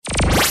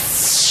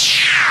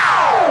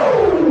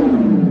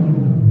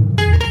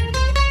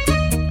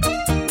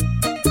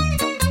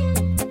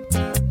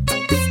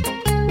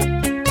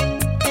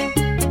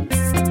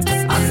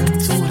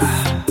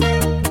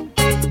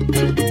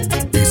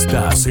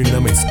en la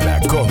mezcla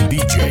con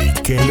DJ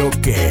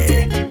QueLoK.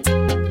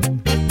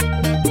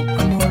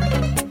 Amor,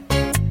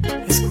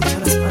 escucha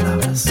las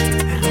palabras de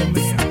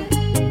Romeo.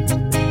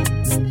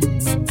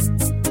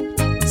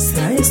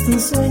 ¿Será este un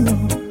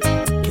sueño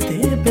que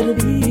te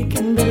perdí, que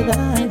en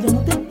verdad ya no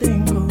te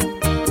tengo?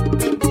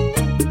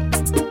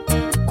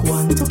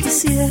 Cuánto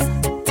quisiera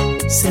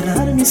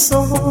cerrar mis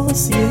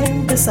ojos y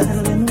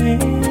empezar de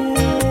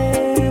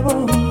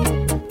nuevo.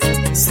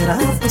 ¿Será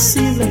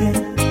posible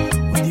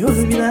un día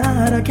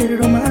olvidar aquel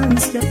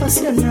romance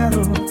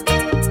apasionado?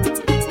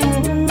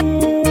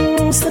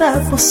 ¿Será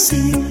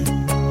posible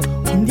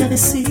un día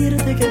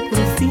decirte que por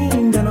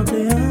fin ya no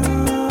te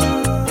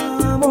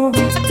amo?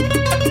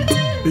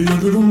 Lo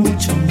dudo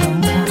mucho, mi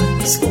amor,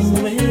 es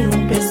como ver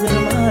un pez del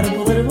mar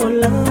poder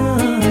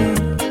volar.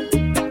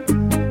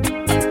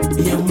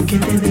 Y aunque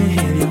te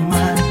deje de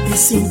amar,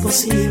 es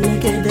imposible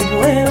que te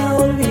pueda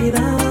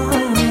olvidar.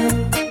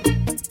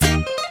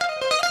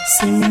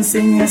 Si me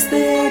enseñaste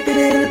a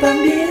querer,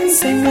 también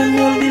enséñame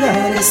a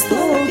olvidar esto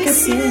que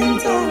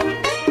siento.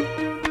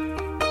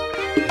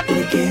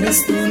 Porque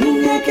eres tu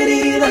niña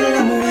querida,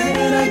 la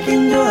mujer a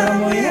quien yo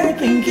amo y a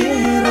quien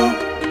quiero.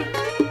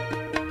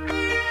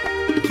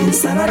 ¿Quién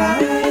sanará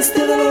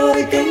este dolor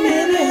que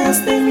me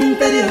dejaste en mi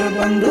interior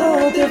cuando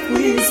te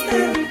fuiste?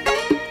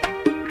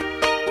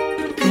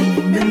 ¿Quién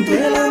inventó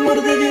el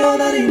amor debió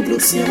dar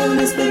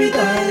instrucciones para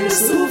evitar el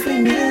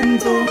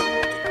sufrimiento?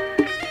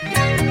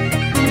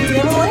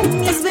 Llevo en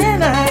mis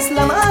venas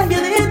la magia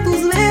de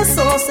tus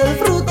besos, el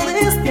fruto de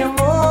este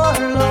amor.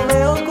 Lo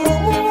veo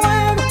como un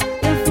muero,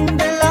 el fin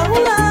de la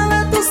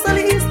volada, tú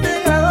saliste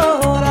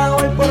ganadora.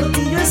 Hoy por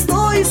ti yo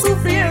estoy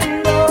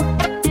sufriendo.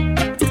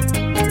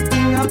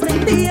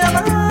 Aprendí a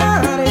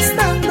amar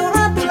estando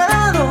a tu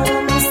lado.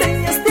 Me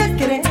enseñaste a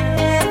querer,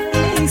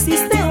 me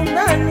hiciste un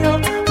daño.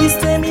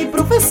 Fuiste mi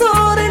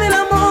profesor en el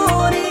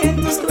amor y en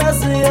tus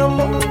clases de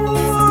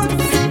amor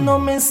no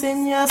me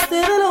enseñaste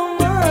de lo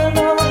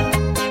malo.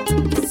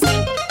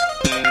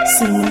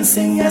 Si me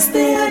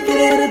enseñaste a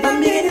querer,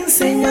 también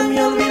enséñame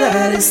a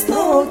olvidar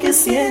esto que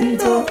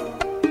siento.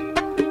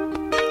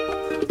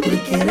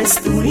 Porque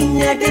eres tu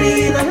niña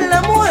querida,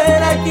 la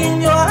mujer a quien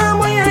yo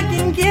amo y a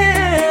quien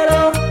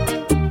quiero.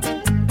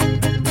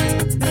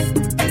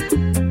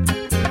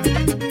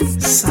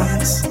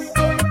 Sabes,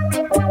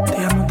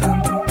 te amo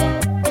tanto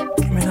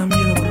que me da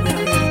miedo volver a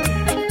verte.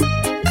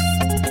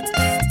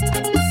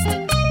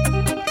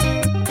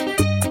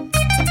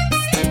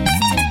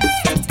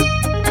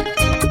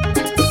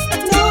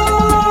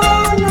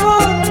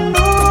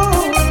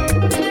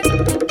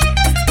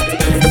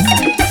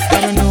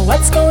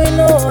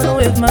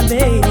 With my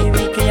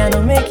baby, que ya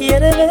no me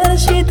quiere ver,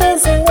 she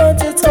doesn't want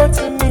to talk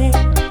to me.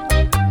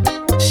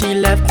 She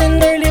left in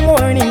the early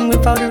morning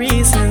without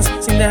reasons,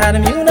 sin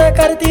dejarme una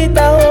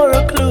cartita or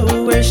a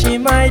clue where she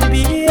might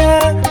be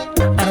at.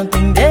 I don't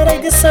think that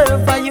I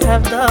deserve what you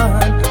have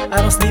done.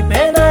 I don't sleep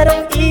and I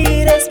don't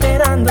eat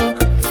esperando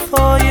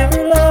for your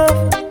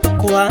love.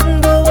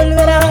 ¿Cuándo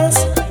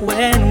volverás?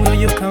 When will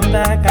you come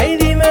back? Ay,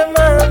 dime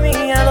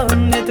mami, ¿a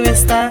dónde tú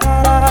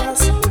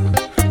estarás?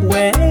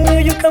 When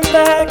will you come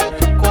back?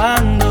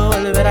 ¿Cuándo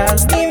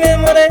volverás? Dime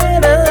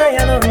morena, ¿y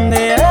a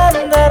dónde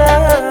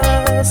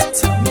andarás?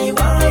 Tell me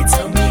why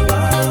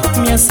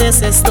me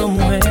haces esto,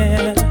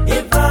 mujer.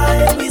 If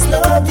I always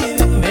loved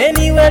you, ven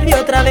y vuelve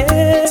otra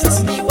vez.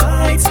 Tell me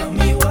why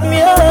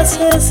me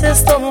haces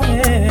esto,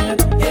 mujer.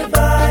 If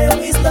I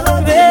always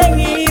loved you, ven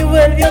y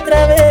vuelve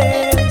otra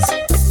vez.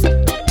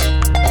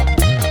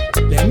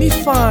 Let me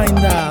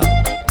find out.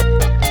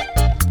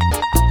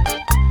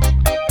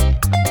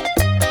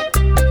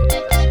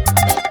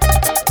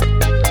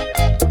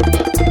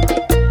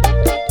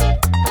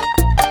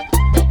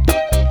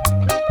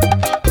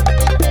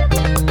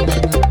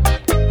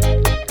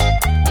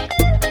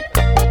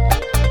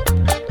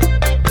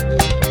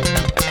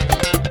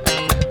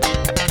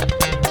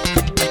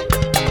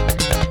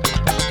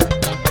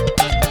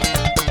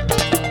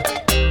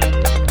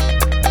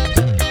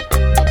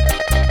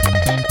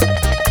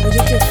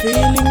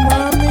 Feeling,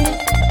 mommy.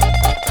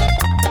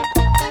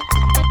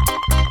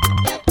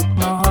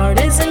 My heart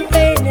is in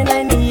pain and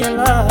I need your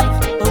love.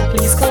 Oh,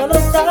 please call a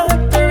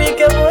doctor y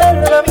que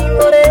vuelva mi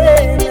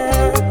morena.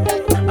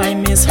 I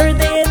miss her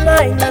day and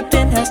night,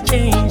 nothing has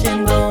changed,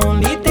 and the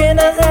only thing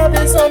I have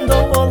is on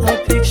the wall her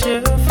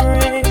picture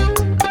frame.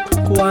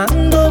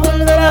 ¿Cuándo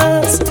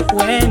volverás?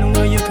 When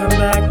will you come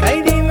back?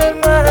 Ay, dime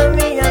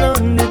mami, ¿a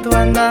dónde tú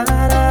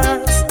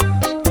andarás?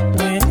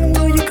 When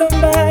will you come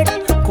back?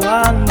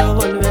 ¿Cuándo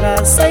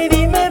volverás? Ay,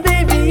 dime,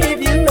 baby,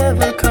 if you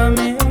ever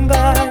coming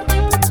back.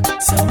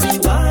 Tell me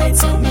why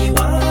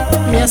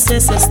me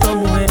haces esto,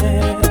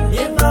 mujer.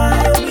 If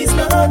I always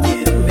loved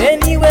you, ven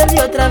y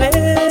vuelve otra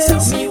vez.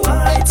 Tell me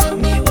why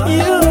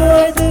you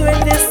are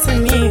doing this to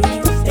me.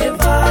 If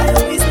I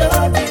always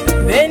loved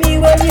you, ven y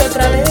vuelve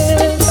otra vez.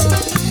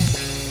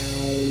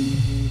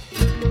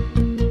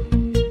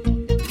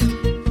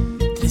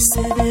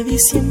 13 de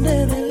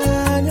diciembre del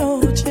año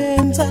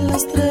 80 a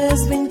las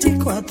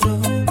 3:24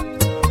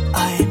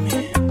 AM.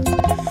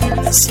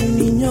 Nació un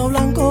niño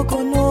blanco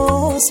con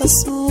ojos ojos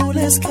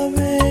azules,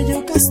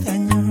 cabello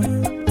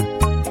castaño.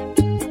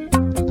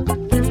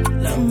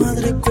 La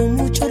madre con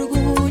mucho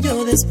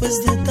orgullo,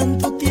 después de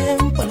tanto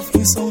tiempo, al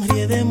fin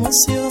sonríe de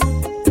emoción.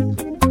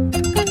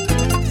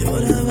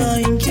 Lloraba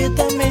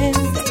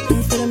inquietamente, la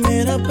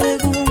enfermera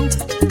pregunta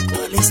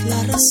cuál es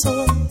la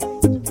razón.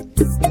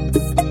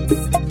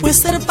 Pues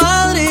ser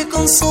padre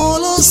con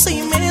solo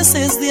 6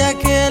 meses de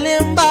aquel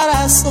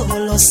embarazo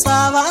los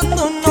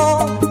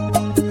abandonó.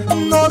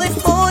 No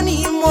dejó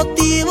ni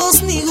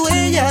motivos ni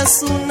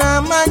huellas,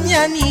 una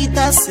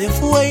mañanita se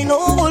fue y no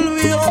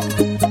volvió.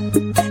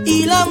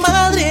 Y la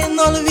madre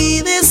no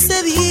olvide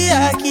ese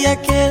día que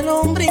aquel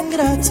hombre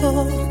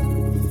ingrato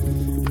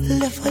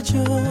le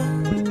falló.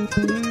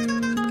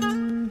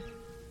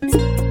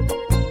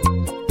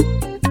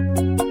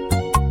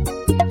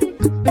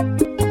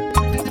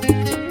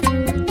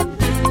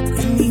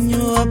 El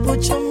niño a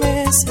 8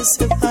 meses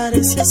se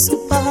parece a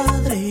su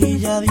padre y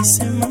ya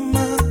dice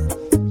mamá.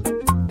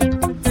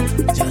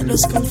 Ya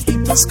los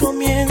conflictos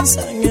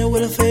comienzan, el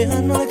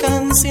welfare no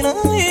alcanza y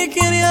nadie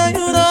quiere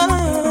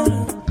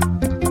ayudar.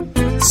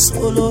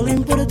 Solo le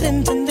importa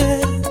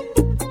entender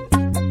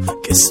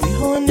que su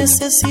hijo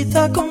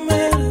necesita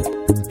comer.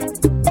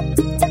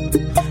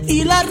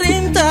 Y la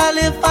renta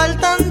le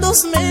faltan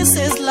 2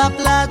 meses, la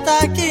plata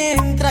que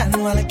entra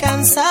no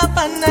alcanza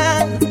para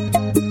nada.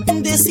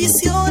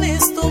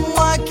 Decisiones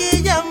tomó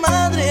aquella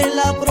madre,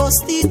 la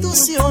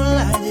prostitución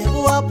la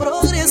llevó a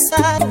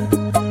progresar.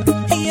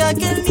 Y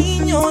aquel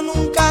niño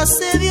nunca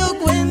se dio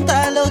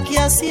cuenta lo que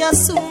hacía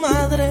su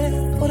madre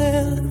por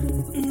él,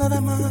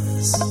 nada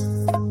más.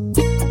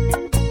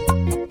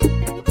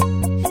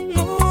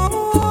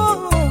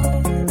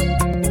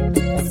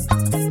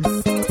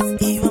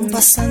 Iban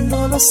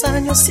pasando los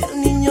años y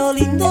el niño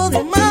lindo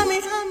de mami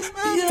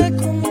vivía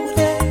como un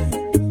rey.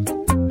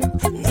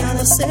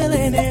 Nada se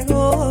le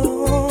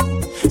negó,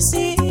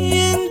 sí,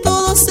 en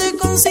todo se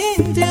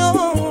consintió.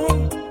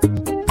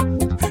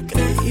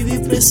 Creído y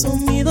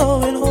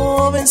presumido, el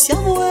joven se ha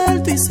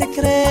vuelto y se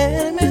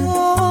cree el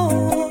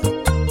mejor.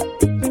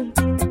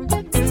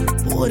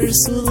 Por el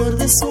sudor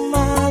de su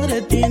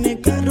madre tiene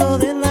carro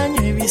del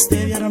año y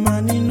viste de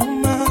Armani no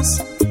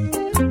más.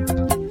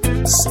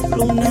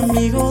 Solo un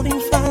amigo de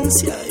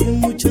infancia y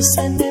muchos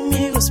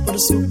enemigos por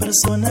su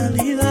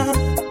personalidad.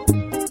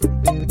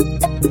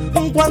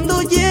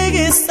 Cuando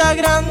llegues a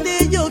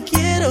grande yo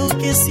quiero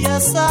que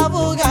seas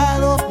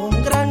abogado o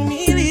un gran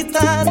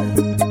militar.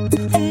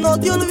 No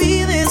te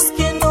olvides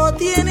que no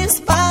tienes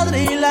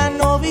padre y la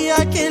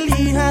novia que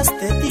elijas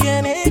te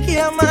tiene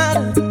que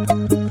amar.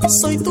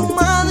 Soy tu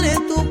madre,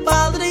 tu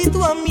padre y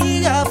tu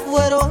amiga,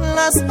 fueron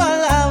las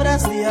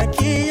palabras de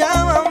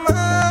aquella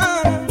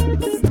mamá.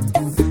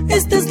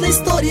 Esta es la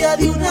historia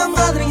de una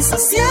madre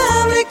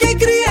insaciable que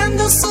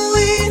criando a su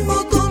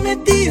hijo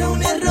cometía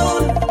un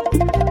error.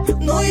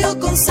 No dio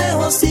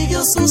consejos,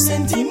 siguió sus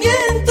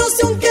sentimientos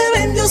y aunque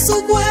vendió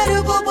su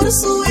cuerpo por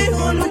su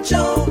hijo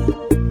luchó.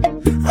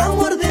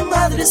 Amor de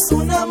madre es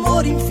un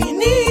amor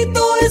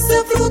infinito,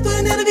 ese fruto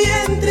en el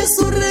vientre es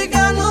un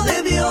regalo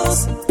de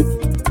Dios.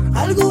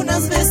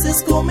 Algunas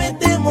veces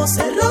cometemos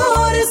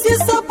errores y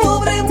esa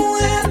pobre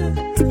mujer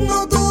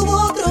no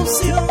tuvo otra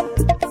opción.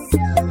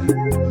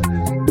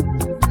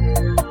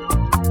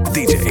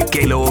 DJ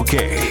QueLoK.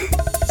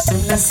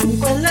 Son las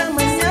 5 de la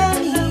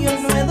mañana y yo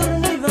no he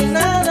dormido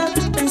nada.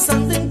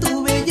 Pensando en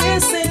tu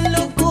belleza, en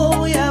loco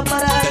voy a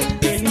parar.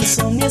 El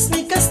insomnio es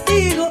mi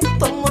castigo,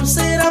 tu amor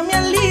será mi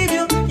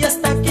alivio. Y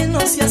hasta que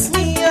no seas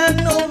mía,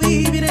 no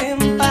viviré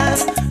en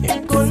paz.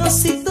 Yo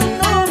conocí tu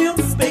novio,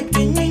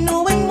 pequeño y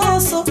no buen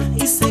mozo,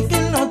 y sé que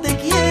él no te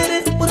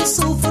quiere por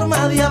su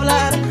forma de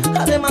hablar.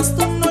 Además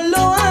tú no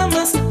lo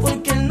amas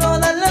porque él no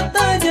da la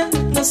talla.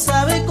 No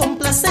sabe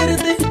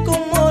complacerte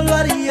como lo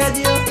haría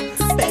yo.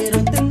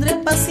 Pero tendré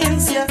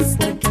paciencia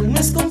porque él no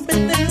es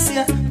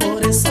competencia.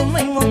 Por eso no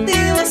hay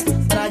motivos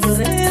para yo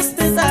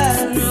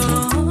respetarlo.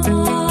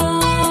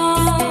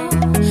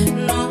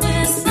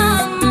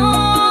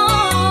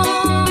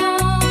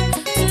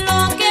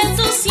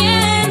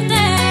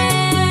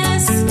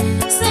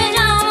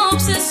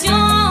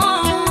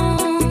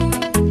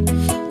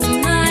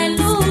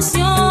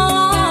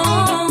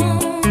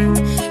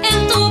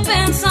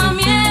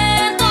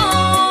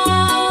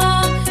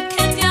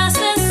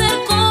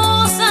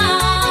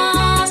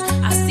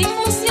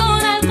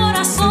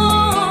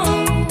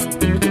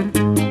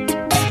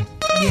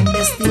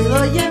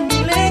 Y en mi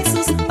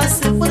Lexus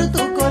pasé por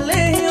tu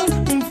colegio.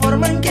 Me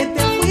informan que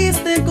te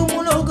fuiste, como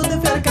un loco te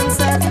fui a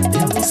alcanzar.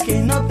 Te busqué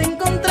y no te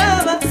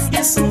encontraba y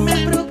eso me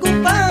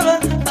preocupaba.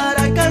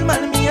 Para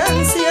calmar mi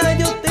ansia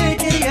yo te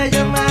quería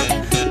llamar,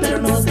 pero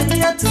no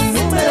tenía tu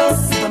número.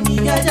 Tu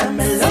amiga ya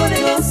me lo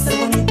negó. Ser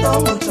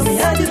bonito mucho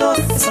me ayudó,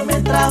 eso me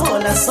trajo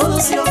la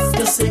solución.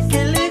 Yo sé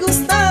que le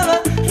gustaba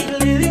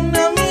y le di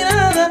una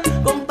mirada.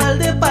 Con par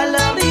de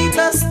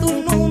palabritas tu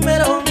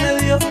número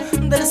me dio.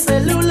 Del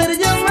celular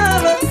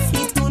llamaba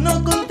y tú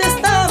no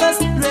contestabas.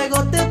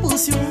 Luego te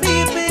puse un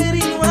beeper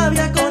y no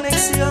había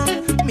conexión.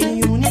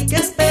 Mi única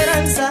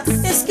esperanza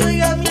es que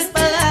oiga mis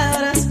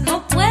palabras.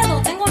 No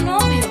puedo, tengo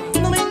novio.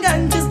 No me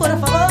enganches por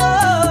favor.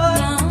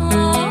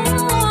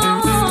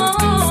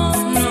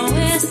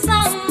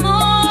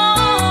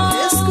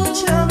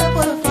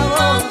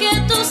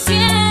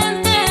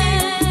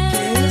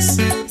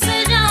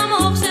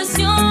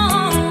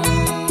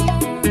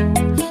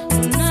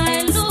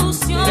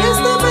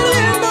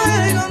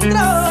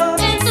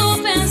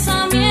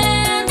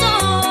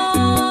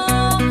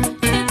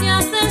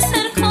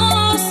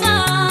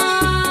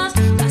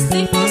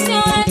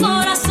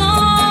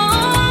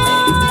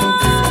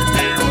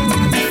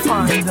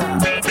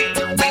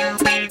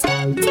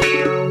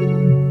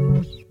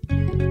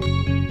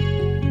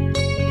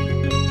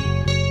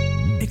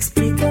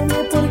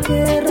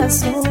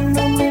 razón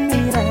no me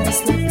miras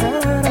la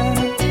cara?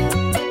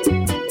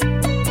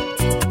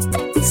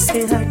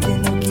 ¿Será que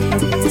no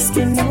quieres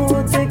que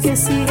note que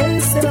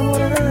sigues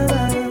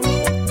enamorada?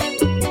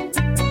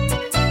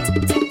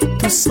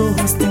 Tus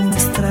ojos te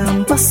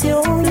muestran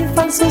pasión y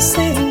falsos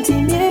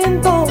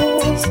sentimientos.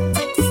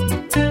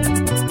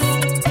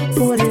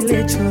 Por el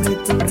hecho de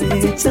tu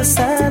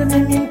rechazarme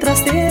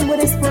mientras te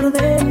mueres por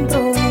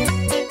dentro.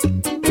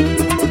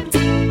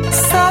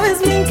 Sabes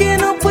bien que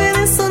no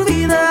puedes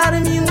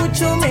olvidar ni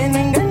mucho menos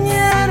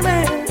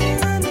engañarme.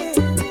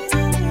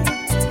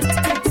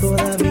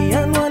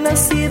 Todavía no ha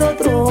nacido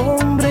otro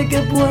hombre que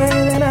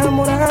pueda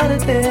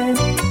enamorarte.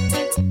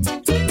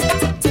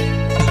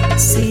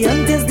 Si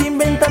antes de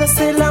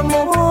inventarse el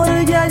amor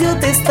ya yo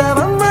te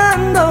estaba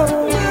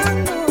amando,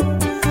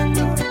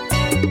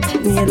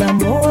 ni el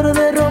amor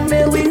de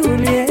Romeo y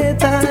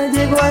Julieta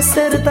llegó a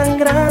ser tan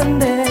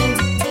grande.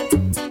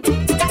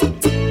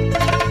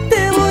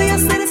 Te voy a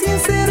ser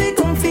sincero y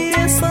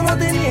confieso, no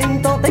te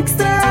miento, te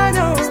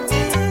extraño.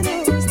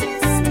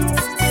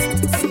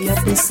 Y a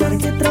pesar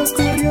que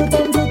transcurrió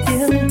tanto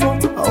tiempo,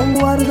 aún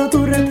guardo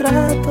tu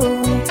retrato.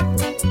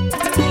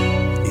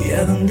 ¿Y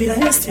a dónde irá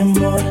este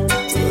amor?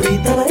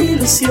 Todita la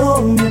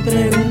ilusión, me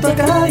pregunto a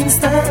cada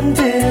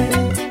instante.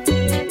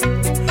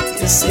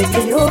 Yo sé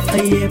que yo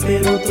fallé,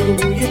 pero tu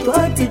orgullo y tu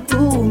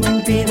actitud me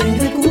impiden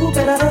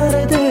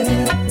recuperarte.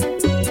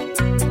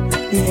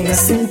 Niegas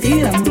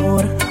sentir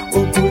amor,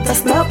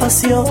 ocultas la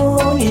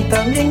pasión y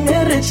también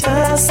me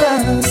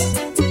rechazas.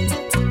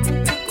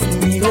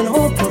 Conmigo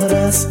no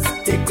podrás,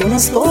 te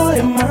conozco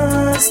de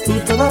más, tú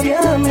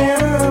todavía me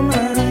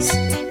amas.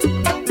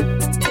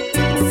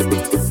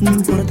 No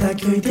importa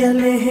que hoy te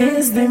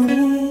alejes de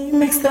mí,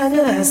 me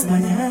extrañarás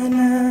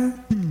mañana.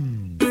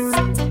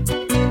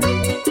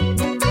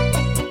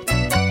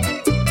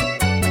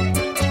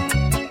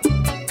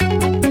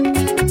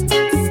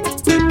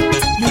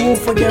 You won't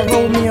forget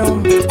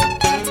Romeo.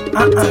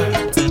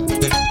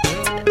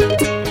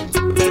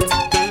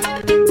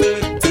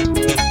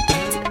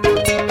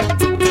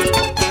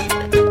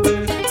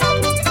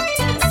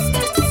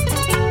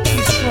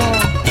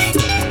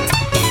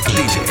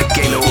 DJ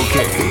QueLoK.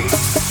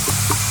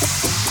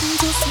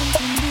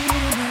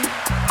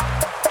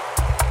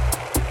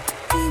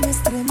 Y me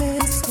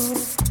estremezco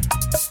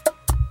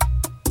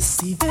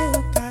si veo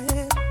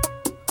caer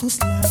tus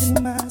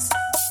lágrimas.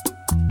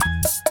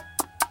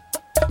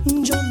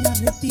 Yo me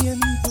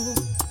arrepiento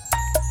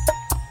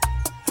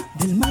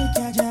del mal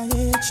que haya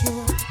hecho.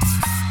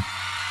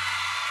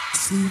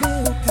 Si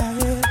veo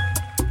caer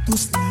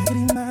tus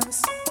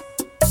lágrimas,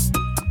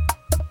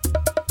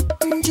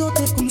 yo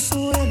te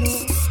consuelo,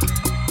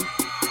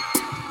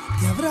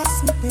 te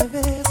abrazo y te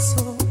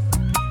beso.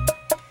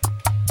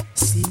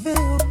 Si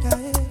veo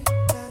caer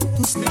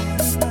tus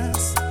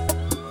lágrimas,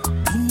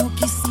 y no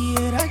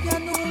quisiera ya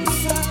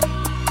nunca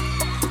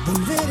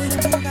volver a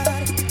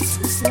enjugar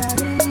sus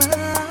lágrimas.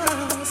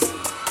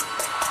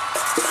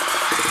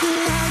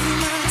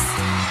 Lágrimas,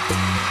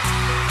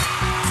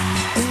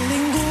 el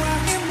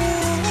lenguaje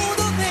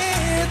mudo de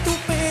tu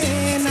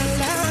pena.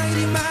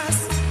 Lágrimas,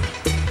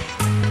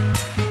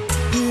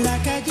 la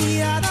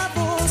callada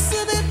voz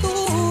de tu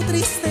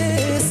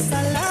tristeza.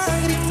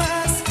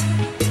 Lágrimas,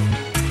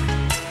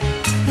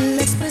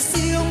 la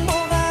expresión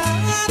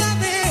movada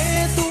de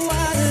tu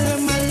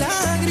alma.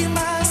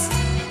 Lágrimas,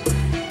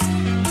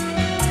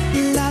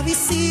 la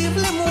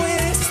visible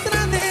muestra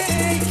de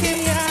que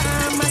me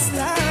amas.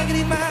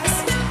 Lágrimas,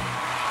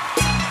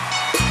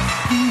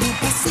 de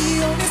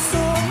pasiones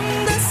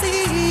hondas y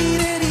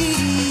de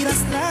heridas.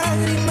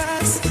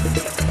 Lágrimas,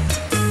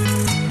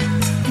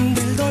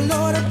 del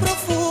dolor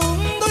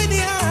profundo y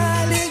de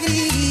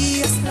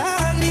alegrías.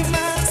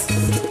 Lágrimas,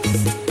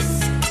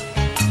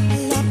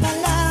 la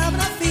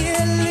palabra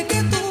fiel que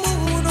tú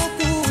no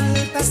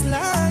ocultas.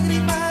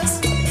 Lágrimas,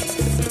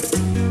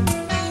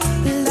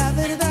 la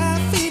verdad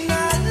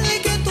final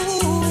que tú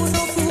no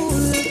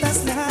ocultas.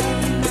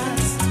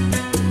 Lágrimas.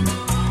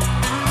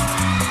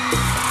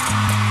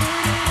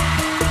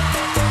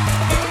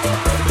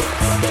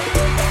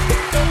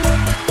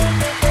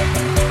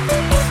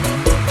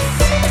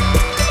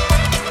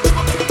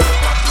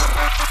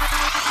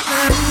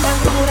 Andan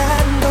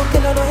jurando que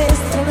lo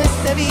nuestro no es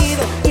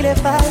debido y le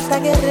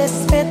faltan el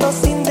respeto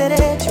sin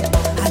derecho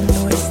a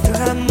nuestro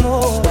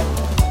amor.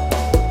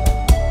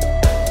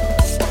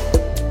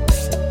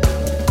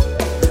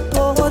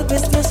 Por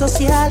cuestión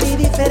social y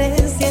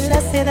diferencia en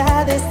las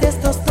edades de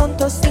estos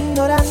tontos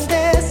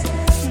ignorantes,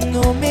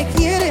 no me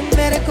quieren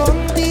ver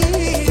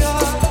contigo.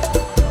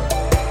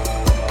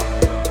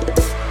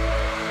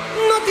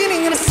 No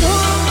tienen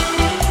razón,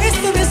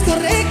 esto no es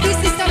correcto y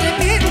si se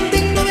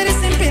arrepienten no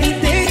merecen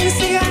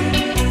penitencia.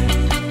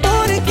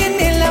 Porque en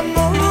el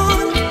amor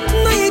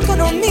no hay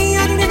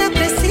economía ni nada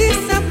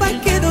precisa para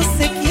que dos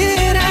se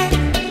quieran.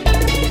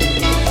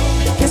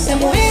 Que se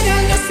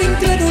mueran los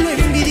incrédulos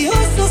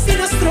envidiosos y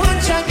nos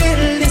tronchan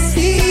el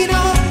destino.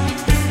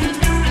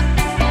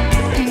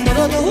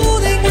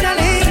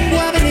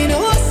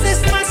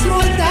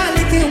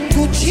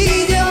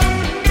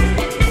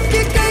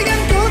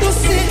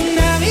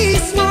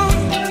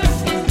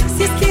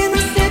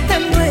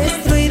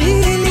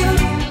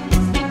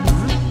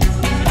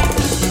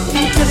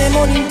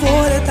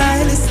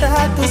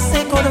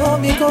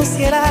 económico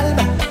si el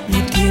alma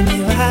no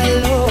tiene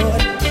valor.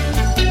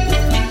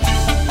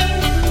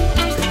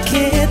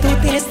 Que tú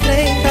tienes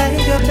 30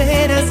 y yo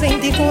apenas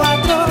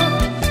 24.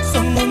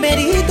 Son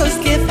numeritos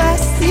que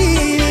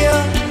fastidio.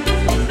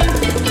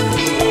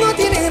 No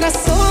tienes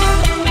razón,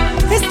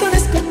 esto no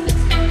es...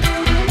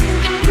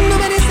 No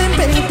merecen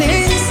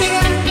penitencia,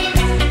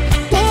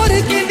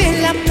 porque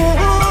del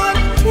amor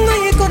no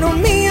hay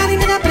economía ni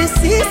nada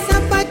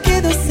precisa para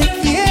que dos se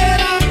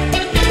quieran.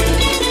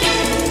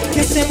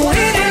 Que se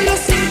mueran los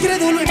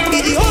incrédulos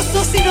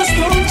envidiosos y nos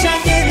tronchan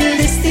el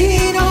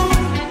destino.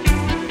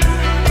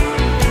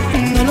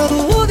 No lo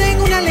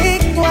duden, una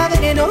lengua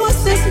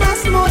venenosa es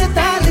más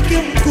mortal que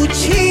un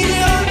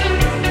cuchillo.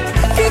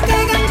 Que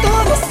caigan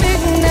todos en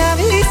un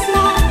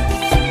abismo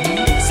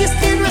si es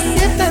que no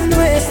aceptan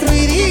nuestro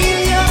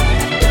idilio.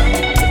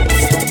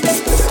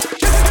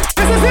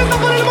 ¡Que se sienta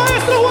por el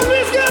maestro Juan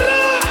Luis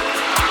Guerra!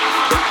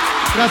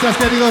 Gracias,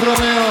 querido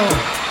Romeo.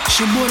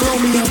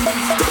 Romeo.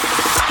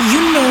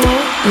 You know,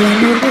 la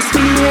nube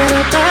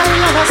despierta en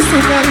la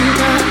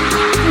basurita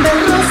de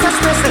rosas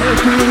que se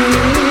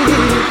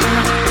repita.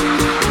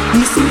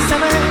 Y sin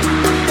saber,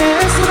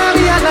 es una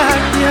vía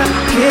láctea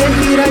que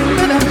gira en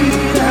la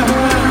vida.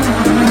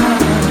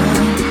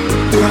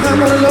 Tu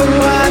amor lo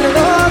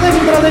guardo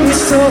dentro de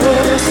mis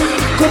ojos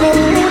como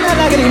una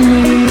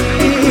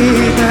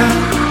lagrimita.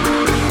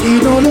 Y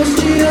no los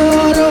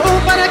lloro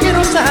para que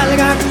no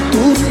salgan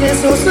tus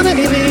besos de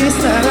mi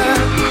vista.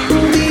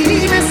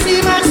 Dime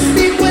si vas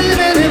y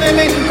vuelve de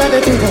lenta de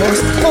tu voz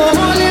o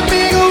le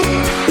pego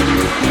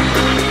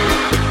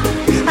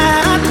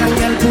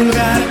atrae al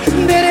pulgar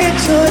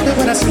derecho de tu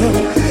corazón.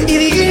 Y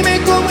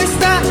dime cómo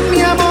está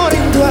mi amor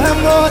en tu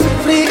amor.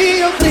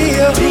 Frío,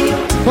 frío, frío,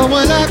 como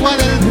el agua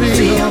del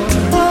río,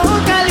 oh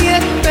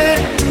caliente,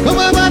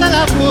 como el mar a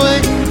la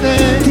fuente,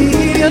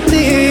 tibio,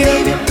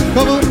 tibio,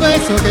 como un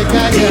beso que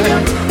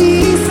calla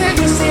y se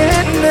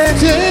enciende.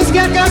 si es que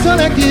acaso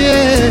le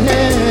quiere.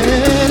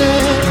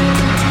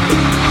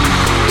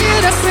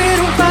 Quiero ser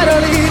un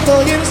farolito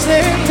y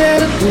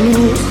encender tu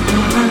luz.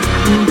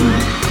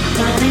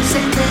 Para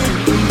encender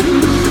tu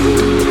luz.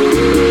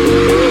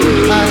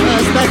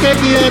 Hasta que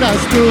quieras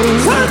tú.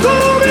 ¡Santo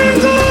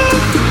Domingo!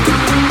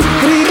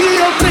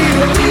 Frío,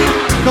 frío, frío,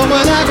 Como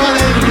el agua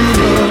del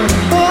río,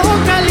 oh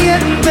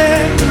caliente,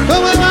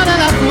 como el mar a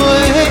la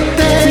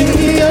fuente,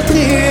 tío,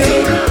 tío,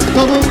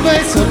 como un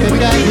beso que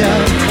calla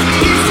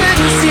y se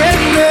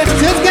enciende.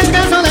 si es que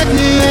acaso la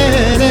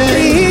quiere.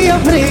 Frío,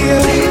 frío,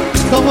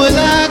 Como el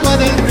agua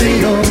del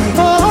río,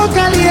 oh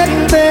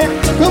caliente,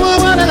 como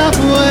el mar a la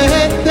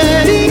fuente,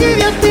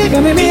 tibio,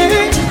 tibio, mi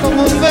miel,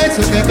 como un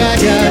beso que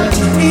calla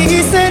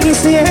y se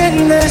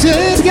enciende. si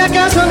es que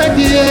acaso la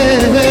quiere.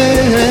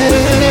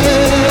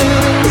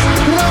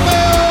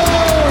 Romeo.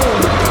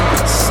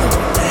 So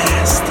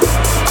nasty.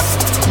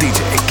 DJ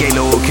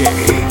QueLoK.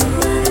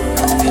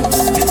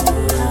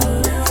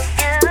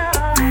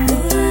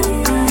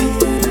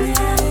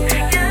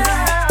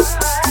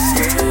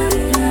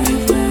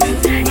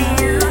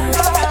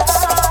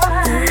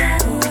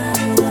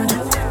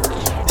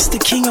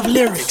 King of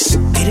lyrics.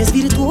 Eres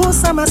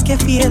virtuosa más que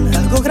fiel,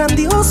 algo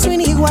grandioso,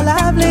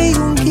 inigualable y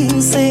un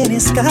 15 en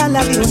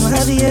escala de 1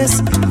 a 10.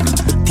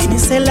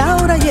 Tienes el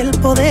aura y el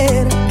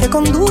poder que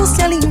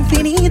conduce al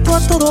infinito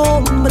a todo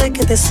hombre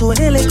que te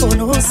suele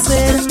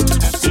conocer.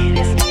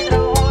 Eres mi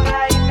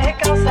droga y me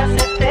causas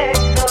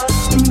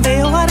efectos.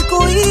 Veo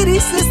arco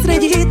iris,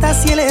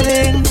 estrellitas y el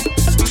Edén.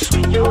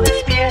 Sueño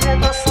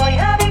despierto, soy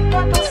adicto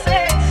a tu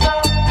sexo.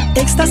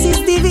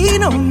 Éxtasis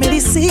divino,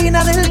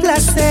 medicina del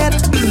placer.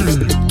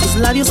 Tus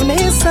labios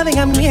me saben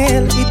a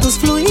miel y tus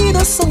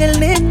fluidos son el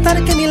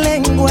néctar que mi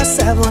lengua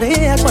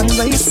saborea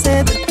cuando hay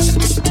sed.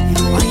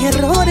 No hay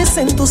errores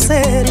en tu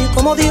ser y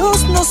como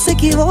Dios no se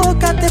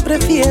equivoca, te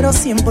prefiero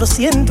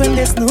 100% en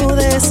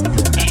desnudez.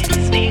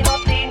 Eres vino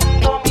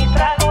tinto, mi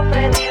trago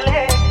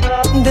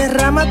predilecto.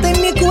 Derrámate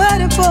en mi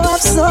cuerpo,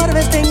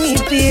 absórbete en mi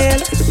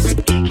piel.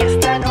 Y que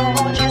esta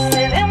noche se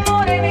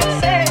demore en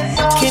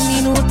exceso. Que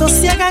minutos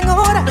se hagan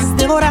horas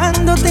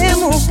devorándote,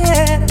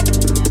 mujer.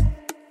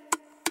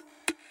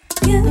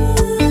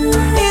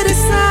 Eres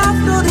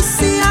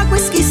afrodisíaco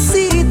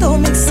exquisito,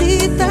 me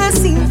excita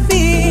sin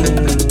fin.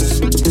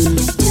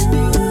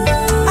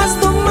 Has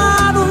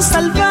tomado un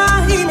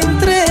salvaje y me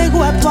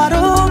entrego a tu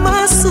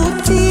aroma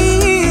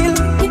sutil.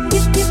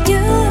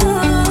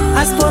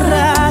 Has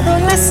borrado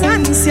las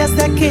ansias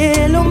de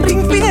aquel hombre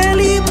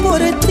infiel y por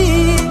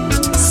ti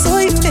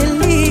soy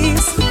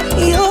feliz.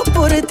 Yo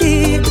por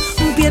ti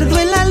pierdo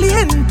el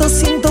aliento,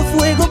 siento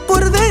fuego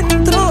por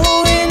dentro.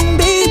 And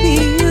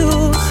baby,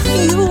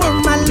 you are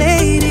my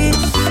lady.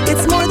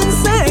 It's more than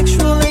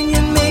sexual and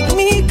you make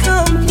me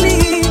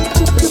complete.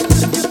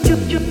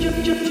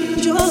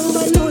 Yo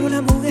valoro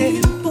la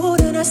mujer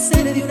por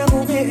nacer de una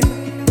mujer.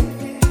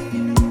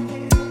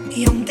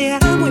 Y aún te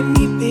amo en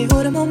mi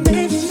peor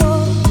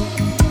momento.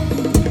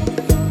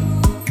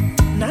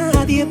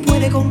 Nadie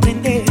puede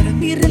comprender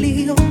mi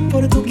religión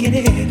por tu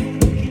querer.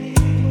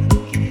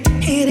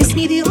 Eres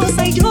mi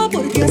diosa y yo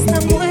por ti hasta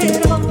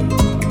muero.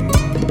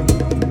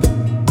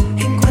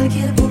 En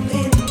cualquier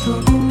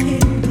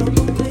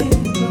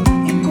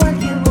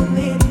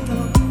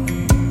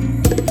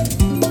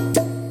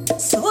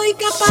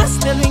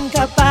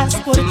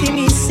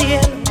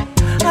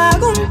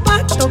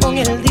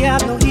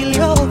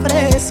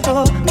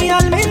ofrezco mi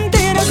alma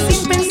entera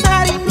sin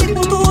pensar en mi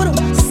futuro,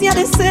 si ha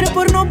de ser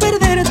por no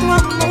perder tu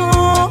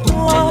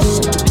amor.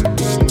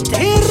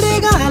 Te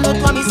regalo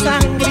toda mi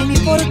sangre y mi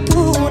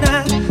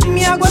fortuna,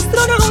 mi hago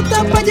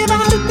astronauta para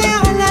llevarte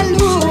a la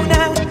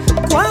luna.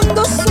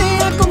 Cuando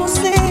sea, como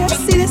sea,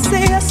 si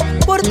deseas,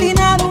 por ti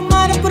nado un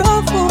mar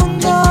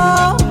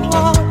profundo.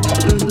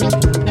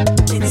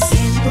 Te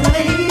enciendo una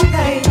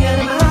velita en mi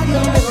armario,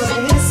 luego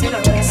es una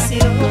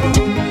oración,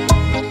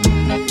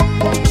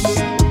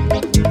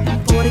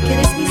 porque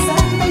eres mi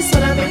santa y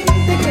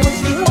solamente creo en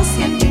Dios y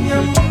en ti, mi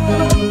amor.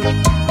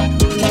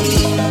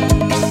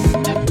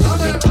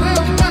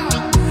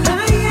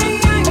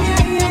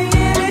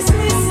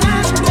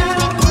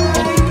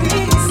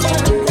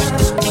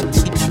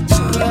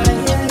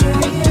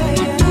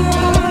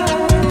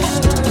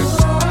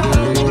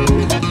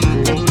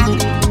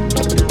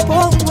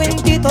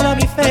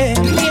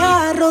 Me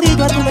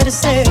arrodillo a tu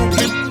merced,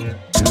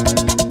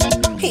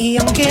 y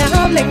aunque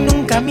hablen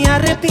nunca me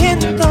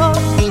arrepiento.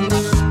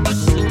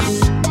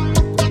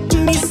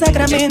 Mi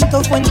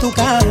sacramento fue en tu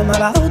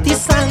cama,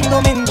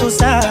 bautizándome en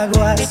tus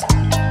aguas.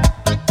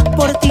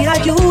 Por ti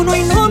ayuno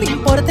y no me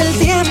importa el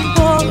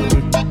tiempo.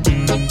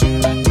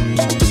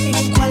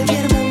 En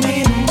cualquier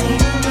momento.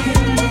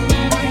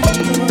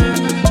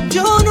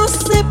 Yo no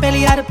sé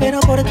pelear, pero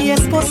por ti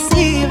es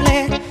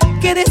posible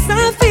que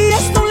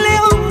desafíes a un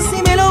león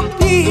si me lo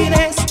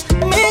pides.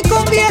 Me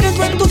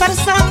convierto en tu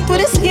Tarzán, tú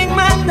eres quien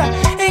manda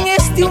en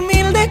este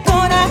humilde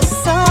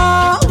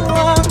corazón.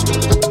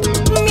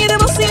 Mi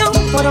devoción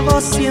por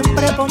vos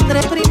siempre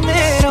pondré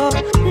primero.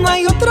 No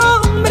hay otro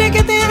hombre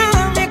que te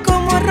ame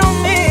como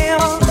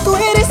Romeo. Tú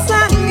eres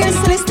ángel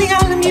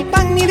celestial, mi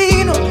pan, mi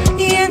vino,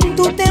 y en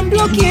tu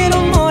templo quiero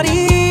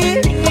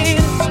morir.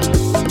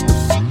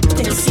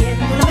 Te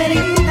enciendo una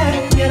velita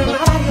en mi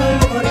armario y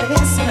luego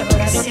regreso a la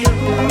oración.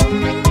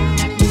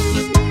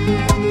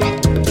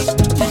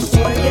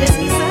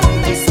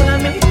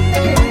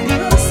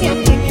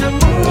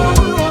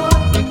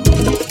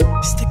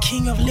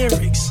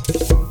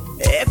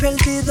 He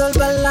perdido el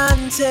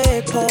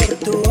balance por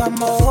tu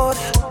amor.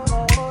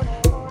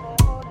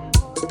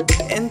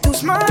 En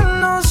tus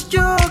manos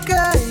yo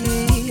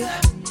caí.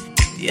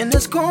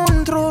 Tienes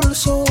control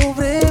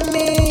sobre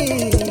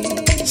mí.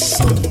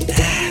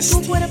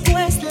 Tu cuerpo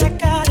es la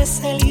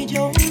cárcel y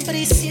yo un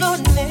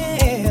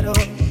prisionero.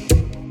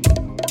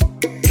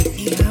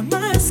 Y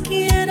jamás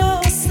quiero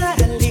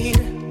salir.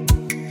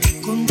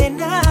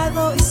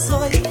 Condenado y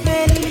soy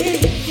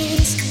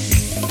feliz.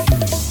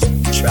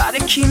 Try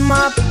to keep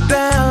my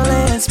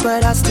balance,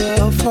 but I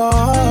still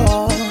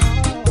fall.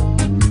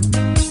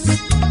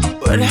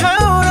 But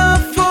how'd I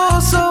fall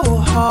so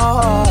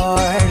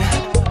hard?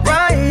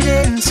 Right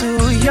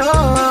into your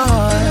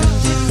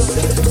arms,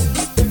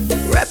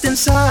 wrapped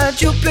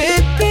inside you,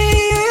 baby,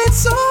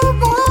 it's so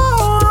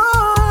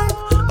warm.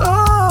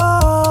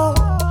 Oh,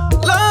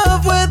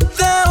 love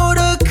without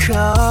a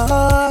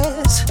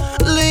cause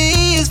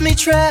leaves me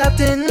trapped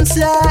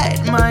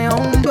inside my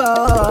own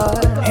bar.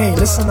 Hey,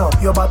 listen up,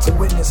 you're about to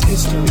witness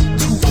history.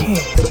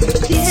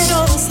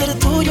 Quiero ser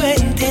tuyo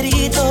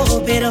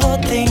enterito, pero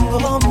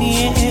tengo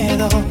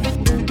miedo.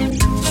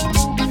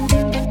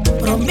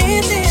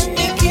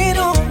 Prométeme que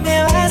no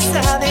me vas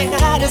a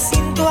dejar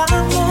sin tu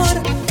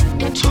amor.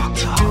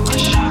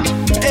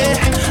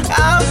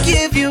 I'll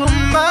give you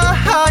my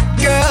heart,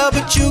 girl,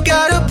 but you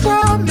gotta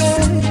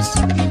promise,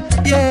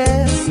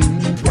 yeah.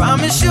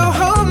 Promise you'll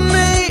hold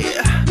me,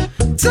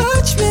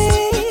 touch me,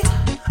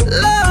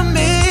 love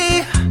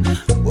me,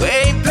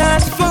 way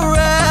past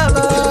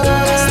forever.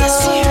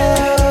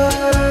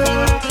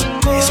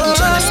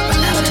 Escucha las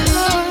palabras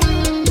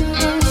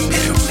de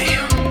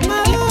Romeo.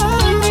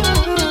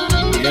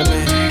 Dígame,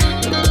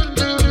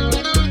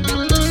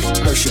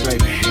 Hershey,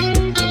 baby.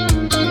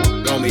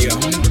 Romeo.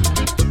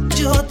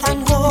 Yo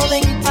tan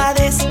joven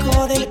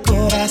padezco del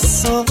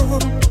corazón,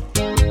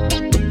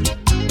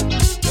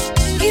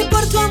 y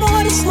por tu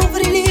amor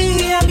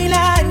sufriría 1000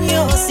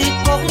 años y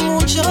con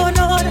mucho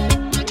honor.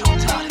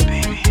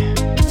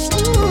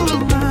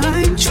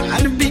 I'm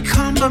trying to be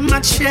calm, but my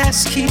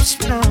chest keeps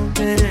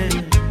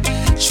pounding.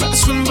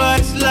 Trust but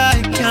it's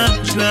like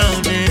I'm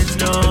drowning.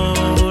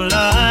 No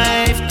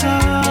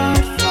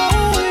lifetime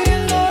for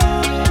your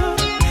love,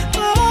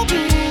 oh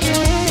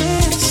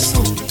baby.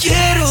 So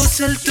quiero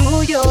ser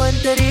tuyo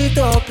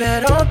enterito,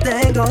 pero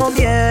tengo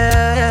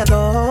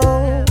miedo.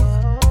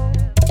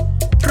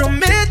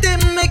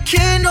 Prométeme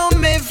que no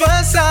me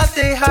vas a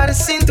dejar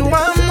sin tu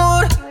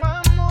amor.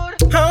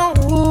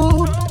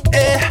 Oh,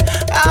 yeah.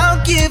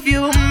 I'll give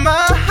you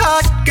my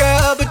heart,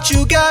 girl, but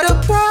you gotta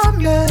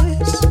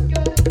promise,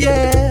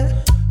 yeah.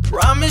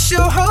 Promise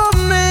you'll hold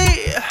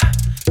me,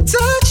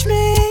 touch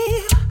me,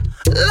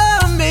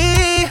 love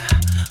me,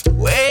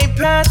 way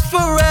past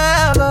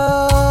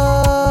forever.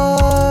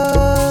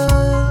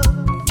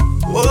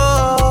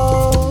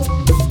 Whoa,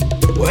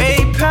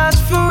 way past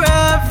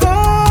forever.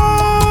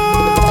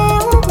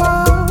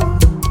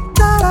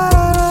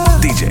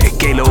 DJ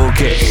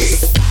QueLoK.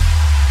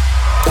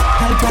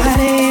 Al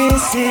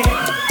parecer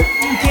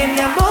que mi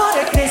amor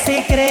crece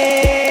y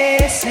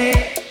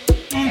crece.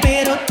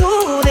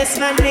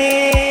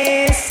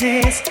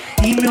 desvaneces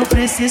y me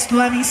ofreces tu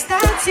amistad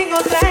sin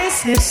otra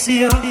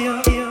excepción.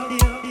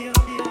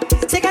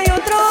 Sé que hay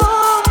otro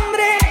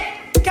hombre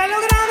que ha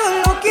logrado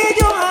lo que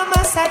yo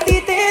jamás a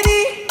ti te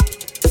di.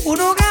 Un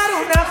hogar,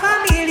 una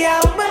familia,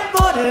 un buen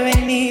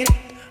porvenir.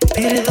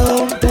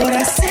 Perdón por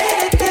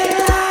hacerte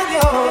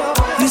daño.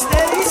 Y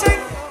usted dice: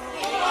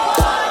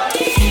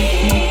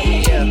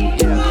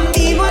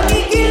 vivo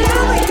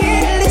aniquilado en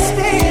el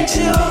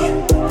despecho,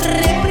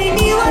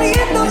 reprimido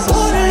ardiendo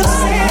por los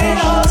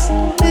celos.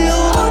 Lo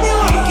odio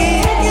aunque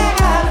te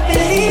haga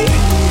feliz.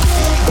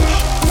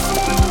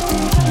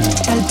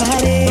 Tal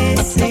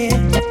parece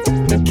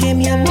que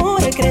mi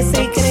amor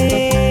crece y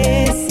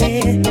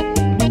crece,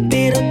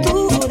 pero tú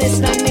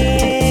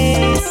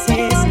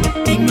desvaneces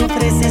y me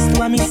ofreces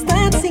tu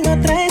amistad sin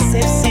otra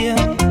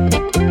excepción.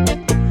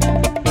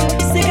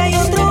 Sé que hay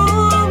otro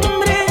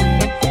hombre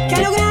que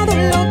ha logrado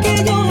lo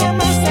que yo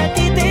jamás a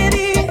ti te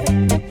di.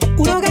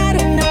 Un hogar,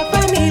 una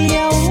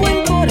familia, un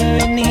buen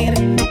porvenir.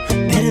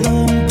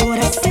 Perdón por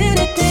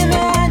hacerte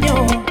daño.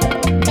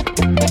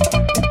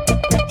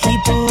 Y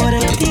por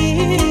ti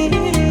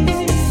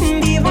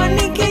vivo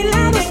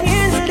aniquilado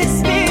en el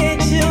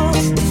despecho,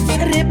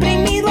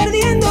 reprimido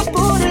ardiendo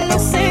por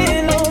los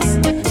celos.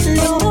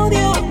 Lo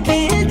odio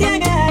que él te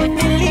haga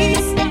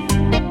feliz.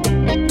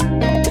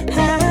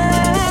 A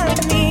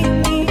mí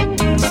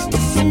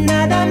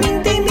nada me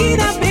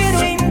intimida,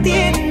 pero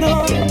entiendo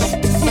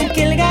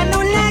que él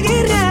ganó la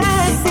guerra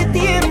hace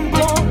tiempo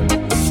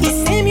y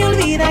se me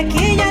olvida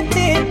que ya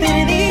te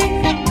perdí.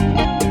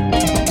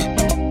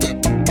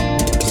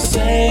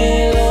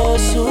 Celo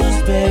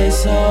sus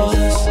besos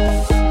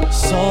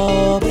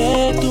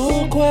sobre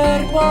tu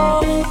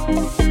cuerpo.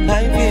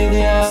 La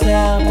envidia se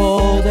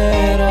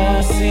apodera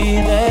así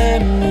de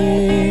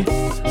mí.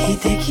 Y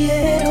te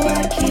quiero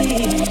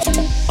aquí.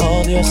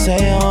 Odio a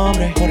ese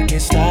hombre porque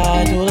está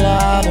a tu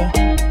lado.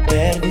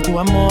 Perdí tu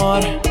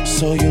amor,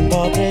 soy un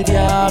pobre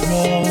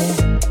diablo.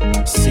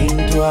 Sin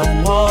tu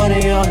amor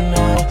yo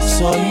no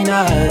soy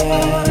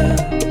nada.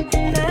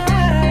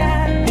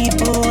 Y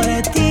por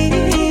ti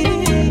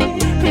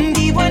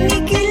vivo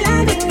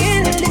aniquilado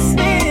en el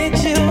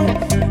despecho,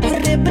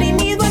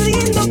 reprimido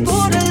ardiendo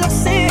por los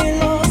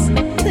celos.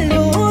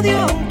 Lo odio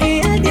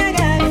aunque él te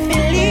haga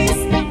feliz.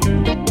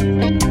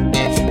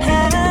 A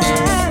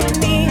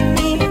mí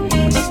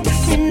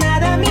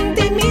nada me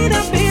intimida,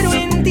 pero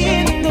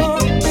entiendo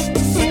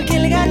que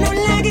él ganó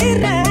la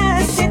guerra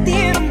hace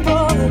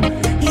tiempo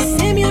y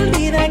se me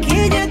olvida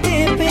que ya te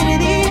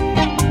perdí.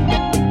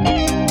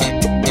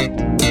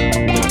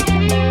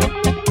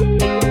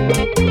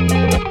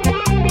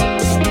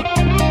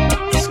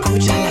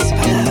 Escucha las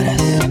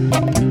palabras.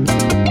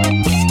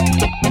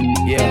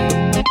 Yeah.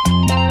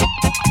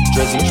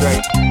 Drizzy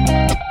Drake.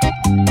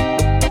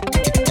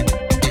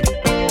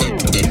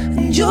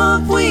 Yo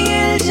fui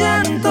el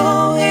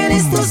llanto,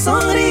 eres tu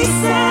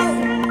sonrisa.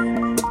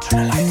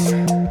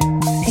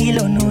 Y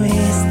lo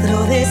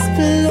nuestro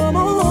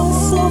desplomó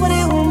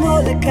sobre un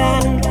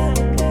volcán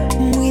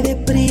muy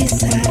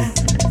deprisa.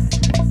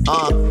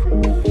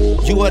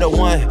 You were the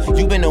one,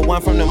 you been the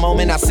one from the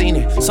moment I seen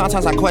it.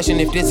 Sometimes I question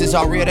if this is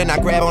all real, then I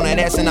grab on that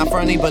ass and I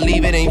firmly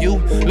believe it in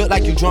you. Look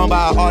like you drawn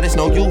by an artist,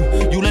 no you.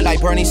 You look like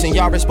Bernie and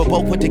Yaris, but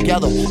both put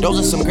together. Those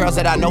are some girls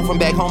that I know from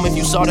back home. If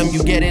you saw them,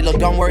 you get it. Look,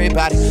 don't worry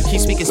about it.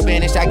 Keep speaking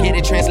Spanish, I get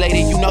it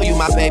translated. You know you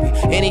my baby.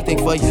 Anything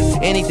for you,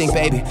 anything,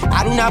 baby.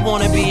 I do not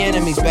wanna be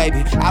enemies,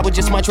 baby. I would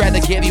just much rather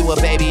give you a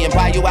baby and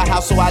buy you a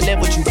house so I live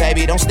with you,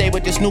 baby. Don't stay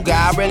with this new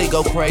guy, I really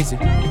go crazy.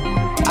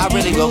 I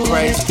really go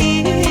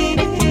crazy.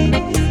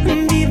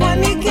 Vivo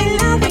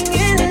aniquilado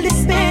en el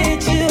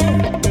despecho,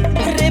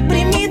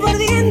 reprimido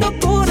ardiendo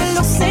por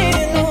los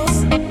celos.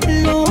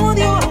 Lo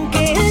odio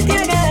aunque él te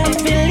haga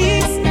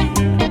feliz.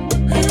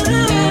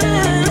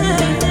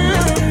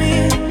 A mí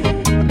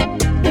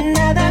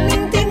nada me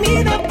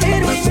intimida,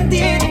 pero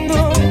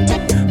entiendo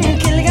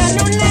que él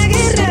ganó la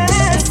guerra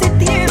hace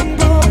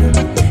tiempo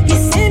y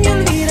se me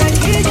olvida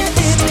que ya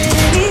te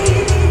perdí.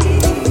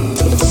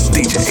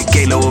 DJ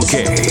QueLoK.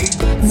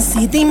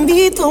 Si te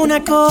invito a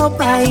una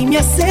copa y me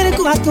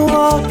acerco a tu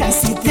boca,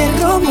 si te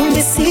robo un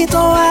besito,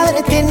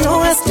 ábrete, no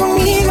vas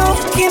conmigo.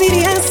 ¿Qué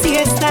dirías si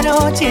esta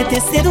noche te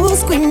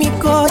seduzco en mi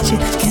coche?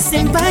 Que se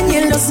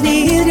empañen los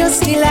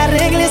vidrios y la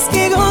regla es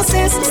que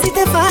goces. Si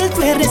te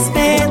falto el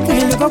respeto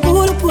y luego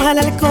culpo al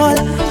alcohol,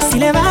 si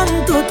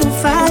levanto tu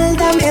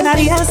falda me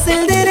darías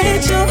el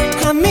derecho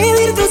a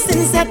medir tu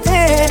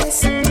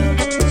sensatez,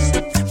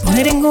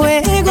 poner en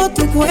juego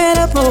tu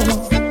cuerpo.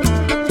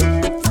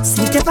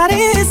 Si te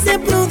parece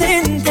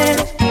prudente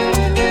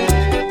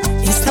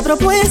esta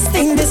propuesta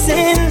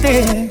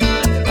indecente,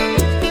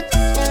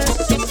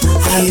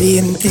 ay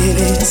bien te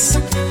ves,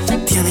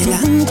 te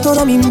adelanto,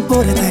 no me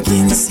importa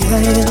quién sea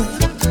él.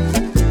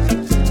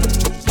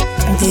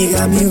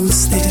 Dígame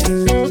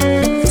usted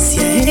si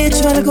ha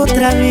hecho algo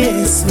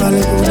travieso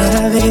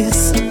alguna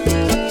vez.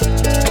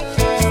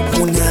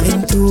 Una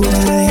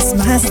aventura es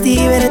más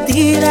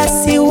divertida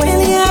si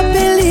huele a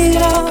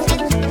peligro.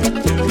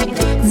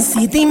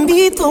 Si te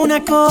invito a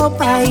una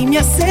copa y me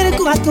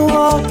acerco a tu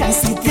boca,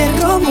 si te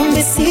robo un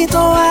besito,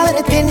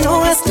 ábrete, no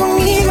vas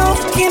conmigo.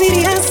 ¿Qué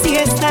dirías si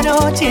esta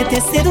noche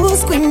te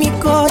seduzco en mi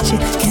coche?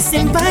 Que se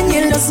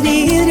empañen los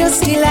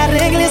vidrios y la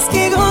regla es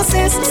que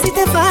goces. Si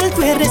te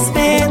falto el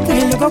respeto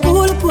y luego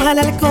culpo al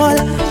alcohol,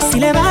 si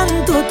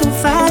levanto tu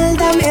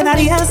falda me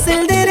darías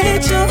el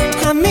derecho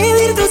a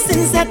medir tu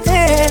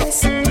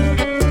sensatez,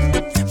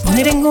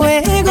 poner en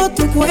juego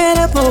tu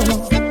cuerpo.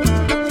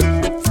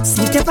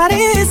 Si te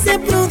parece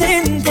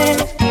prudente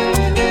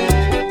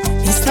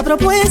esta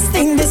propuesta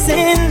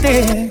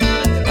indecente,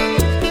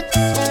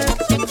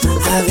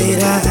 a ver,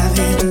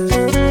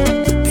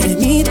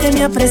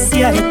 permíteme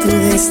apreciar tu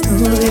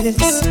desnudez.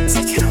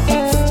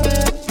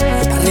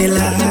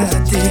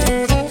 Relájate,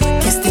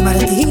 que este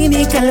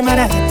martini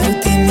calmará tu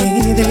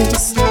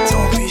timidez.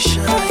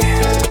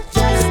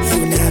 Y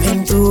una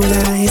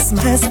aventura es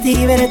más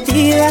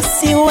divertida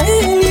si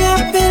huele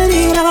a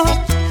peligro.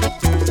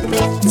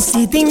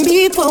 Si te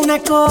invito a una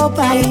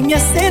copa y me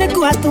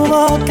acerco a tu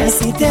boca,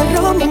 si te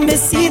robo un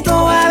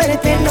besito,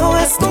 ábrete, no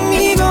vas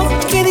conmigo.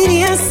 ¿Qué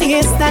dirías si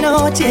esta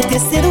noche te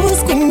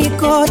seduzco en mi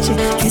coche?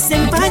 Que se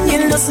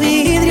empañen los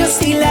vidrios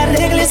y la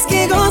regla es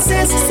que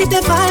goces. Si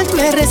te falto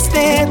el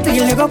respeto y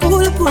luego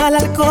culpo al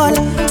alcohol,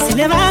 si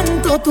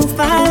levanto tu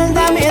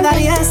falda me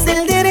darías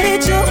el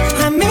derecho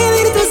a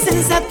medir tu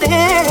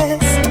sensatez,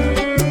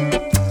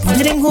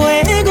 poner en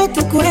juego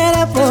tu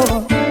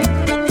cuerpo.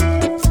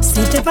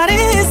 Si te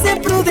parece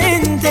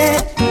prudente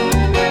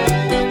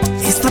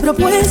esta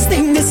propuesta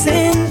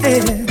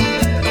indecente,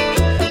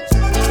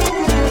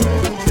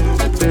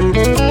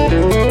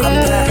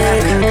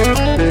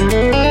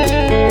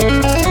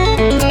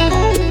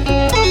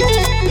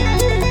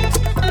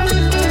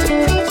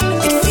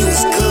 It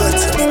feels good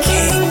to be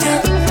king.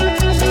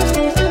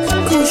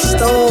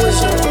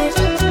 Gustoso.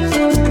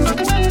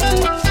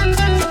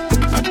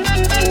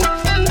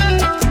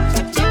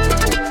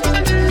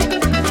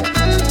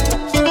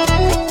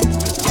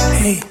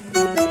 Hey,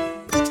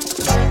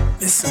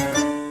 listen,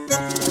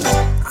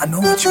 I know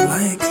what you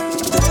like.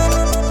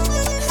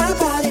 how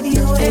about if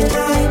you and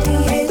I, me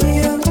and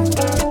you,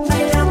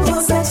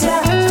 bailamos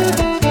bachata?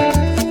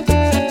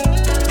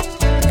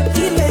 Y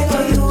luego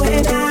you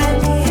and I,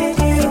 me and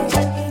you,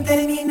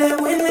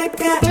 terminamos en la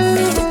cama.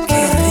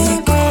 Qué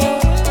rico.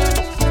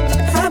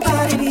 How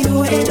about if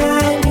you and I,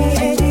 me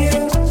and you,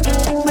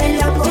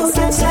 bailamos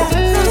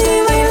bachata? Y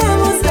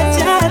bailamos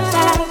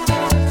bachata.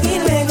 Y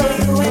luego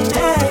you and I,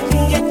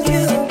 me and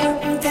you,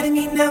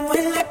 terminamos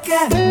en la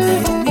cama.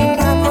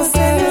 Terminamos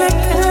en la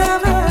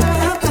cama.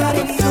 How about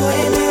if you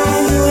and I,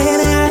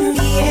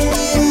 me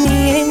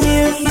and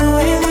you, you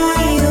and I,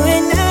 you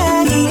and I,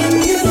 me and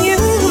you, you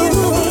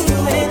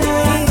and I,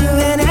 you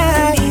and I,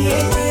 me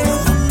and you.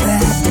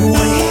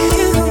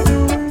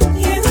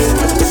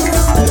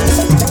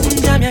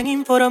 Ya me han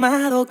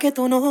informado que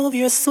tu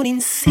novio es un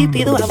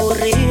insípido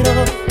aburrido,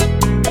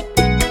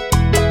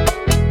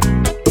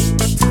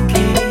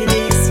 que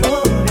eres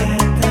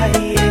fogata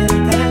y él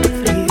tan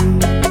frío.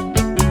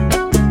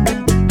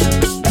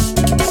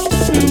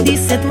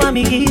 Dice tu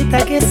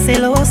amiguita que es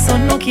celoso,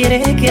 no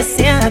quiere que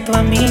sea tu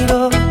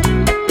amigo.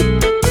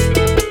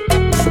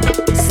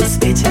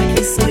 Sospecha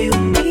que soy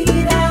un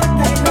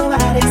pirata y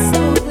robaré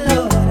su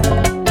flor.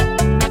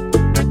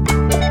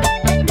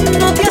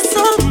 No te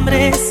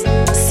asombres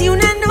si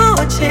una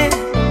noche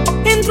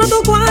entro a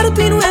tu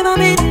cuarto y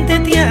nuevamente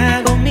te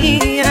hago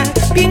mía.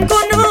 Bien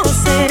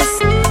conoces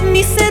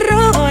mis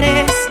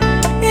errores,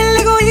 el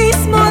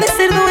egoísmo de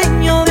ser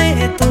dueño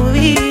de tu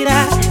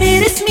vida.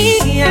 Eres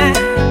mía,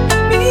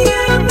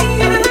 mía,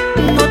 mía.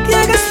 No te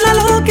hagas la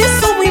loca,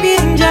 eso muy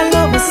bien ya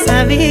lo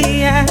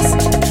sabías.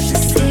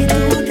 Si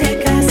tú te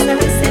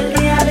casas el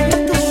día de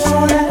tu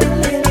boda,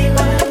 le digo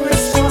a tu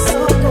esposo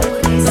con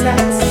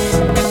risas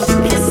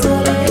que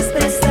solo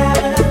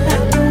expresará la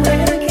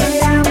mujer que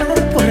ama,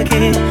 porque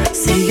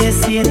sigue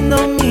siendo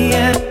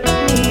mía,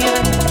 mía,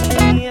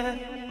 mía,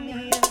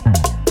 mía.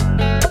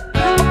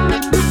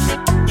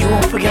 You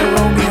won't forget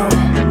Romeo.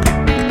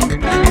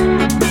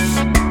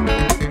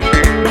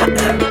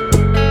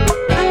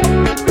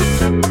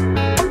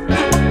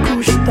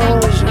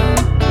 Gustoso.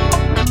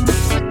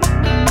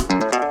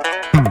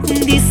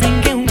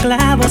 Dicen que un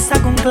clavo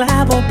saca un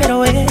clavo,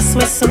 pero eso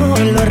es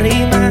solo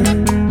rima. No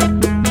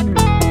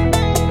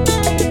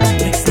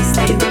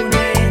existe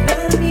una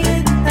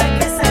herramienta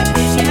que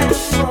saque mi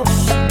amor.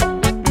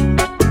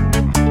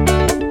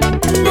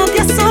 No te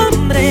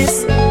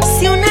asombres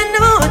si una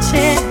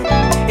noche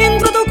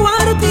entro a tu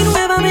cuarto y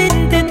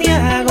nuevamente te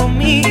hago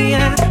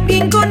mía.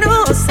 Bien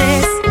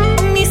conoces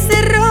mis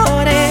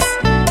errores,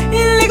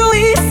 el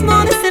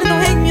egoísmo de ser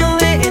dueño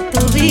de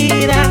tu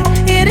vida.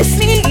 Eres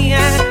mía,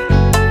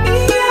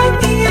 mía,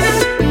 mía.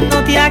 No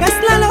te hagas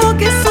la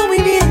loca, eso muy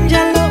bien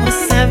ya lo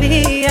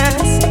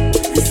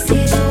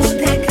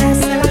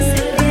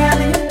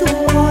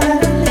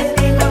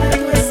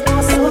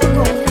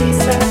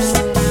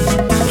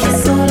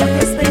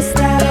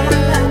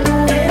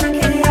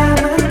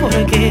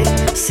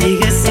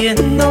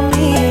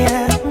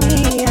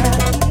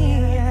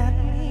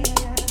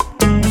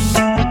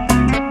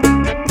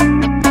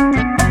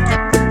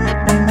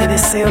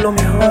deseo lo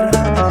mejor.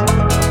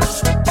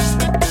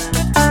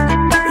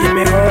 Y el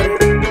mejor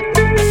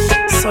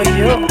soy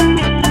yo.